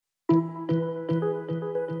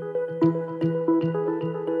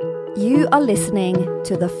You are listening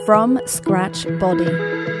to the From Scratch Body.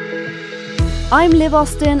 I'm Liv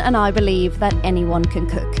Austin, and I believe that anyone can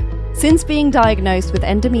cook. Since being diagnosed with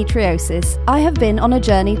endometriosis, I have been on a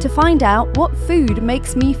journey to find out what food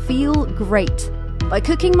makes me feel great. By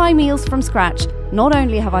cooking my meals from scratch, not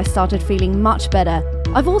only have I started feeling much better,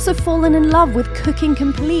 I've also fallen in love with cooking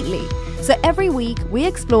completely. So every week, we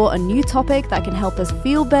explore a new topic that can help us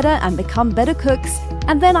feel better and become better cooks,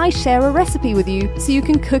 and then I share a recipe with you so you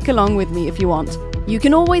can cook along with me if you want. You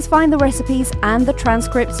can always find the recipes and the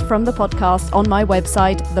transcripts from the podcast on my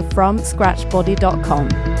website, thefromscratchbody.com.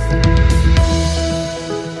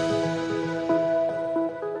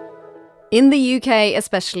 In the UK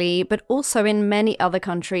especially, but also in many other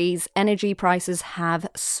countries, energy prices have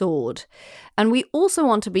soared. And we also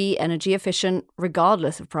want to be energy efficient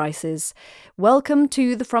regardless of prices. Welcome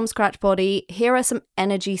to the From Scratch Body. Here are some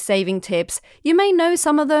energy saving tips. You may know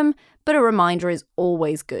some of them, but a reminder is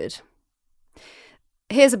always good.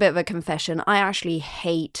 Here's a bit of a confession. I actually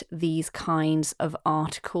hate these kinds of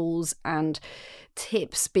articles and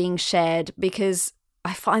tips being shared because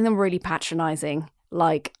I find them really patronizing.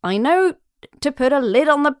 Like, I know to put a lid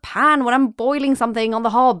on the pan when I'm boiling something on the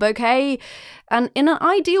hob, okay? And in an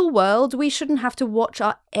ideal world, we shouldn't have to watch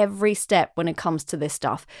our every step when it comes to this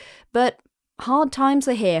stuff. But hard times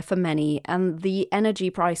are here for many, and the energy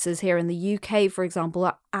prices here in the UK, for example,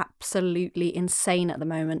 are absolutely insane at the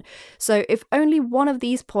moment. So if only one of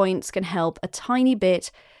these points can help a tiny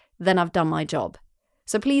bit, then I've done my job.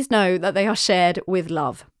 So please know that they are shared with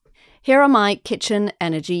love. Here are my kitchen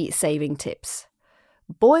energy saving tips.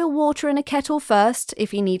 Boil water in a kettle first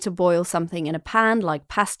if you need to boil something in a pan like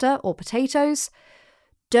pasta or potatoes.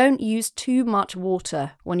 Don't use too much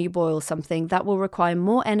water when you boil something. That will require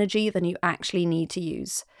more energy than you actually need to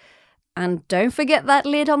use. And don't forget that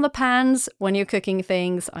lid on the pans when you're cooking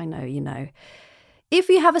things. I know you know. If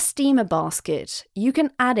you have a steamer basket, you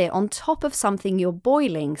can add it on top of something you're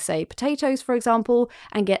boiling, say potatoes for example,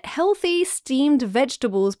 and get healthy steamed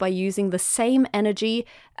vegetables by using the same energy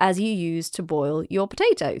as you use to boil your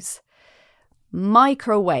potatoes.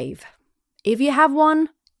 Microwave. If you have one,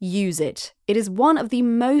 use it. It is one of the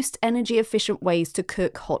most energy efficient ways to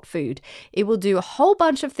cook hot food. It will do a whole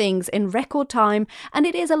bunch of things in record time, and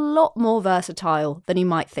it is a lot more versatile than you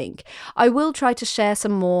might think. I will try to share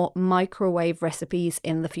some more microwave recipes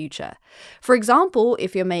in the future. For example,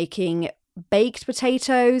 if you're making baked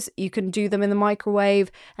potatoes, you can do them in the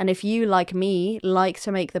microwave, and if you, like me, like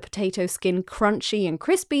to make the potato skin crunchy and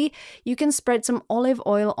crispy, you can spread some olive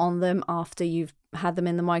oil on them after you've had them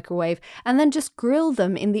in the microwave, and then just grill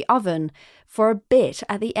them in the oven for a bit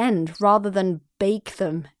at the end rather than bake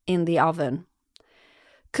them in the oven.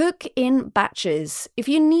 Cook in batches. If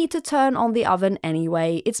you need to turn on the oven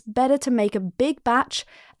anyway, it's better to make a big batch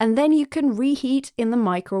and then you can reheat in the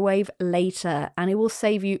microwave later, and it will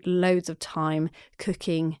save you loads of time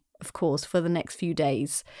cooking, of course, for the next few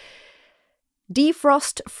days.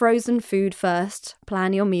 Defrost frozen food first.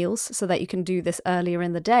 Plan your meals so that you can do this earlier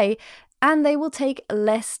in the day, and they will take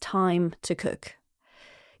less time to cook.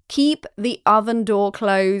 Keep the oven door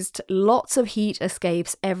closed. Lots of heat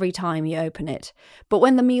escapes every time you open it. But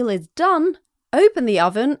when the meal is done, open the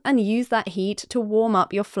oven and use that heat to warm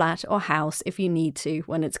up your flat or house if you need to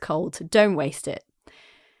when it's cold. Don't waste it.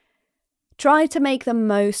 Try to make the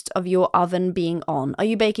most of your oven being on. Are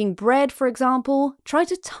you baking bread, for example? Try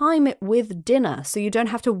to time it with dinner so you don't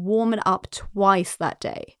have to warm it up twice that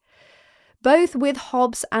day. Both with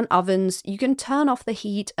hobs and ovens, you can turn off the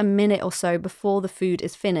heat a minute or so before the food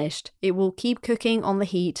is finished. It will keep cooking on the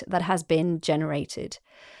heat that has been generated.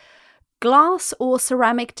 Glass or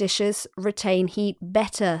ceramic dishes retain heat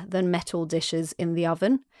better than metal dishes in the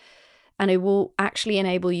oven, and it will actually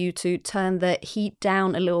enable you to turn the heat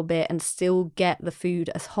down a little bit and still get the food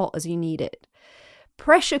as hot as you need it.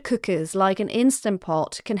 Pressure cookers like an Instant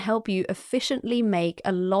Pot can help you efficiently make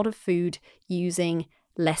a lot of food using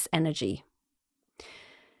less energy.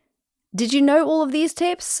 Did you know all of these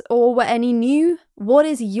tips, or were any new? What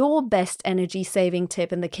is your best energy saving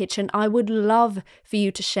tip in the kitchen? I would love for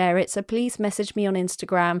you to share it, so please message me on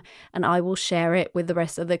Instagram and I will share it with the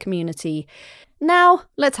rest of the community. Now,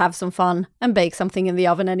 let's have some fun and bake something in the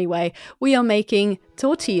oven anyway. We are making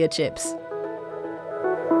tortilla chips.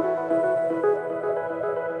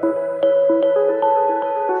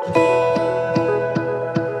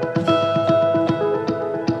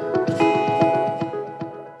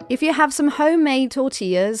 If you have some homemade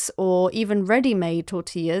tortillas or even ready-made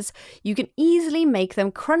tortillas, you can easily make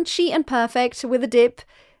them crunchy and perfect with a dip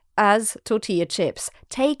as tortilla chips.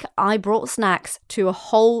 I brought snacks to a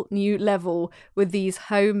whole new level with these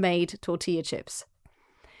homemade tortilla chips.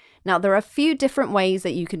 Now, there are a few different ways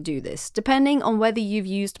that you can do this, depending on whether you've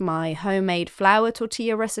used my homemade flour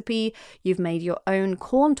tortilla recipe, you've made your own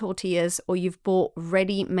corn tortillas, or you've bought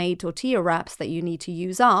ready-made tortilla wraps that you need to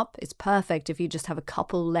use up. It's perfect if you just have a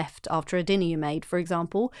couple left after a dinner you made, for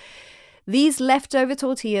example. These leftover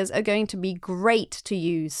tortillas are going to be great to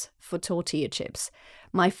use for tortilla chips.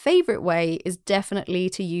 My favorite way is definitely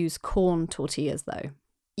to use corn tortillas, though.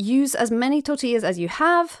 Use as many tortillas as you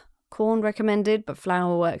have. Corn recommended, but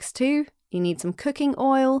flour works too. You need some cooking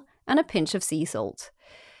oil and a pinch of sea salt.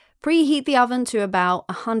 Preheat the oven to about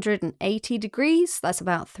 180 degrees, that's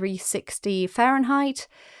about 360 Fahrenheit.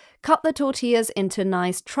 Cut the tortillas into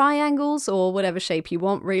nice triangles, or whatever shape you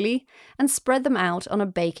want really, and spread them out on a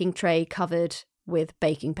baking tray covered with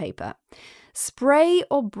baking paper. Spray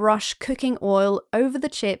or brush cooking oil over the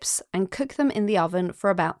chips and cook them in the oven for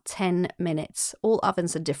about 10 minutes. All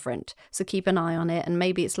ovens are different, so keep an eye on it and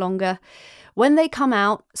maybe it's longer. When they come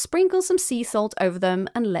out, sprinkle some sea salt over them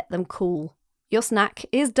and let them cool. Your snack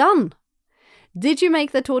is done! Did you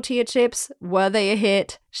make the tortilla chips? Were they a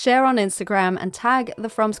hit? Share on Instagram and tag the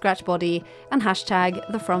From Scratch Body and hashtag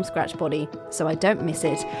the From Scratch Body so I don't miss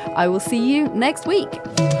it. I will see you next week.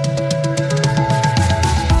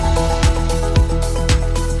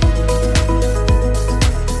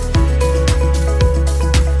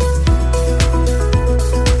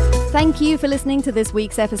 Thank you for listening to this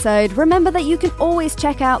week's episode. Remember that you can always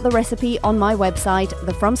check out the recipe on my website,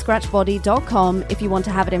 thefromscratchbody.com, if you want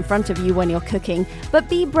to have it in front of you when you're cooking, but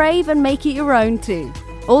be brave and make it your own too.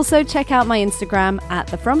 Also, check out my Instagram at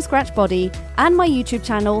thefromscratchbody and my YouTube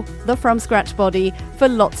channel, The From Scratch Body, for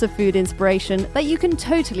lots of food inspiration that you can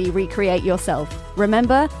totally recreate yourself.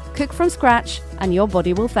 Remember, cook from scratch and your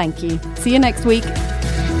body will thank you. See you next week.